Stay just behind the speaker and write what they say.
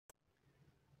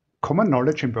Common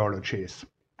knowledge in biology is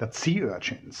that sea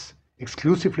urchins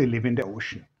exclusively live in the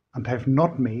ocean and have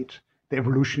not made the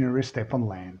evolutionary step on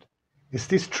land. Is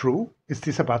this true? Is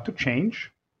this about to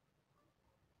change?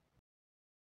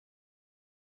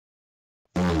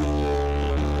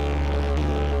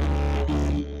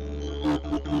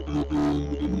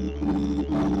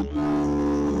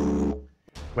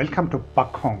 Welcome to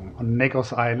Bacong on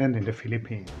Negros Island in the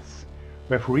Philippines.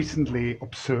 We have recently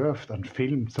observed and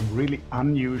filmed some really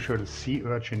unusual sea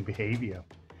urchin behavior.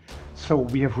 So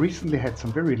we have recently had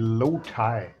some very low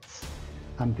tides,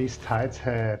 and these tides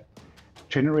had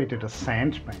generated a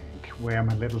sandbank where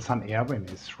my little son Erwin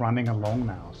is running along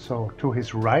now. So to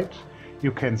his right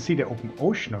you can see the open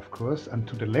ocean, of course, and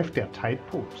to the left there are tide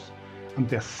pools, and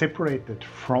they're separated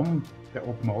from the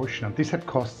open ocean, and this had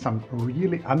caused some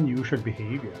really unusual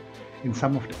behavior in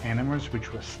some of the animals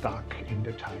which were stuck in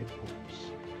the tide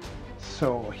pools.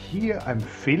 So here I'm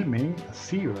filming a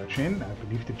sea urchin. I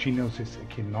believe the genus is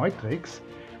Echinoderm,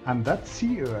 and that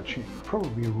sea urchin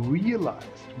probably realized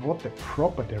what the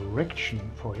proper direction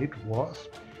for it was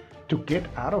to get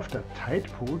out of that tide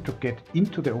pool, to get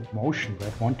into the open ocean where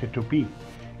it wanted to be.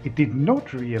 It did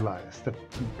not realize that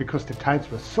because the tides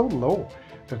were so low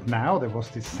that now there was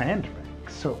this sandbank.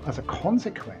 So as a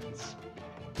consequence,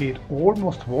 it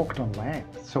almost walked on land.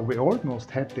 So we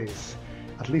almost had this,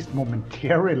 at least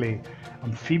momentarily,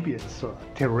 amphibious or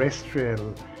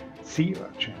terrestrial sea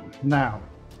urchin. Now,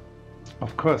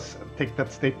 of course, take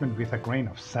that statement with a grain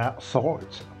of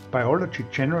salt. Biology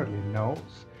generally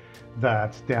knows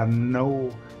that there are no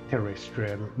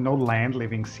terrestrial, no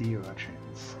land-living sea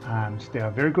urchins, and there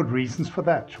are very good reasons for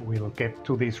that. We'll get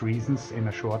to these reasons in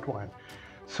a short while.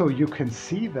 So you can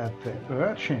see that the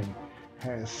urchin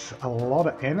has a lot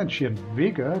of energy and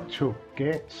vigor to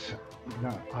get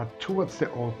towards the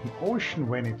open ocean.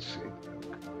 When it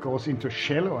goes into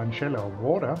shallow and shallow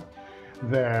water,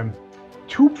 the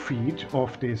tube feet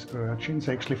of these urchins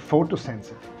are actually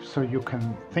photosensitive. So you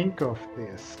can think of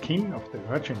the skin of the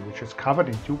urchin, which is covered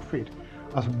in tube feet,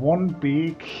 as one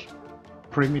big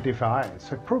primitive eye.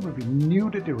 So it probably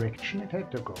knew the direction it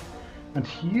had to go. And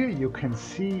here you can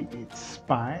see its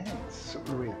spines,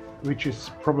 which is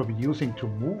probably using to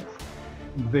move.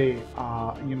 They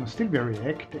are, still very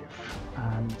active,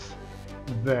 and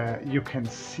you can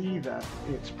see that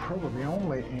it's probably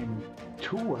only in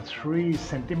 2 or 3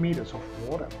 centimeters of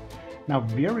water. Now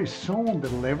very soon the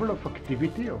level of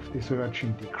activity of this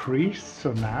urchin decreased,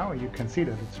 so now you can see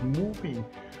that it's moving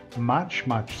much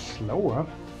slower.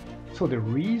 So the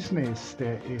reason is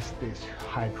there is this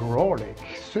hydraulic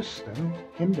system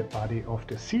in the body of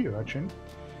the sea urchin.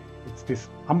 It's this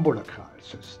umbilical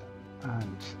system,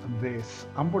 and this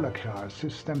umbilical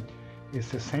system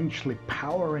is essentially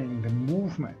powering the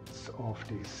movements of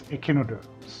these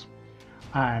echinoderms.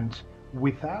 And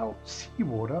without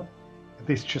seawater,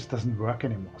 this just doesn't work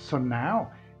anymore. So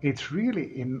now it's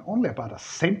really in only about a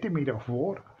centimeter of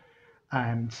water,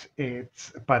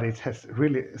 but it has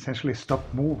really essentially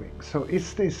stopped moving. So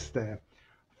is this the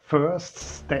first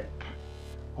step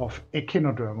of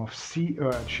echinoderm, of sea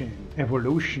urchin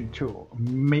evolution to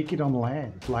make it on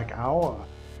land, like our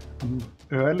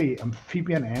early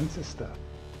amphibian ancestor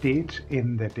did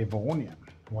in the Devonian?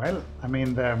 Well, I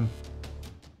mean,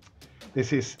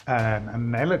 this is an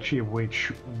analogy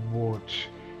which would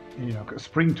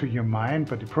spring to your mind,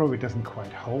 but it probably doesn't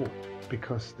quite hold,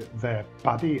 because the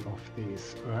body of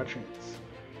these urchins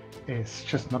is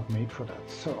just not made for that.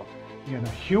 So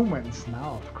humans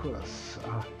now, of course,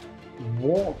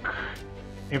 walk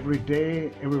every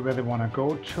day everywhere they want to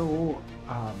go to.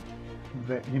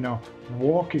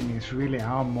 Walking is really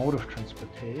our mode of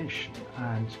transportation,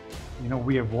 and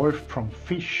we evolved from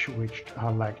fish, which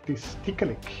are like this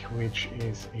tikalik, which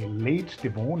is a late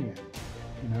Devonian,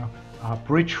 a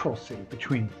bridge fossil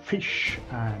between fish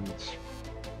and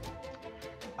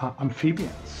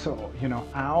amphibians. So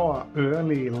our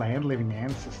early land-living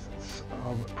ancestors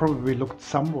probably looked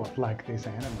somewhat like this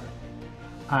animal,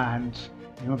 and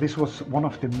this was one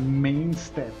of the main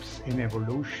steps in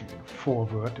evolution for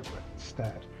vertebrates,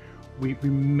 that we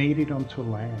made it onto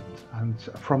land, and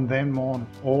from then on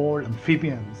all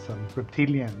amphibians and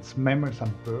reptilians, mammals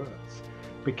and birds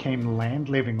became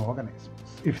land-living organisms,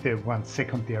 if they weren't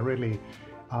secondarily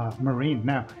marine.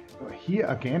 Now here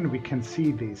again we can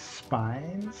see these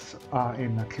spines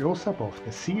in a close-up of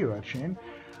the sea urchin,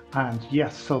 and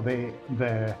yes, so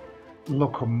the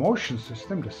locomotion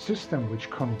system, the system which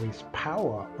conveys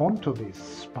power onto these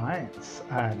spines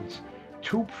and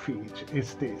tube feet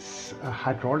is this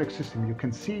hydraulic system. You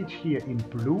can see it here in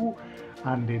blue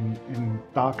and in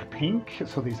dark pink.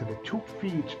 So these are the tube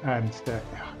feet and the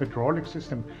hydraulic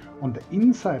system on the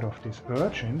inside of this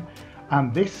urchin.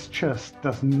 And this just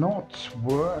does not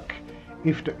work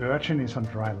if the urchin is on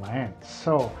dry land.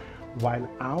 So while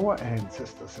our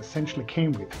ancestors essentially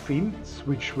came with fins,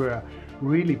 which were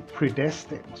really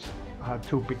predestined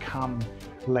to become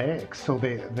legs, so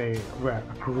they were a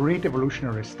great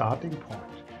evolutionary starting point,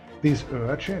 these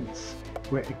urchins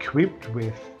were equipped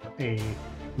with a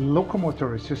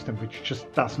locomotory system which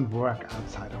just doesn't work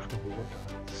outside of the water.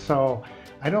 So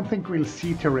I don't think we'll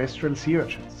see terrestrial sea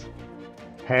urchins.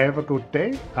 Have a good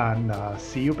day and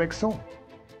see you back soon.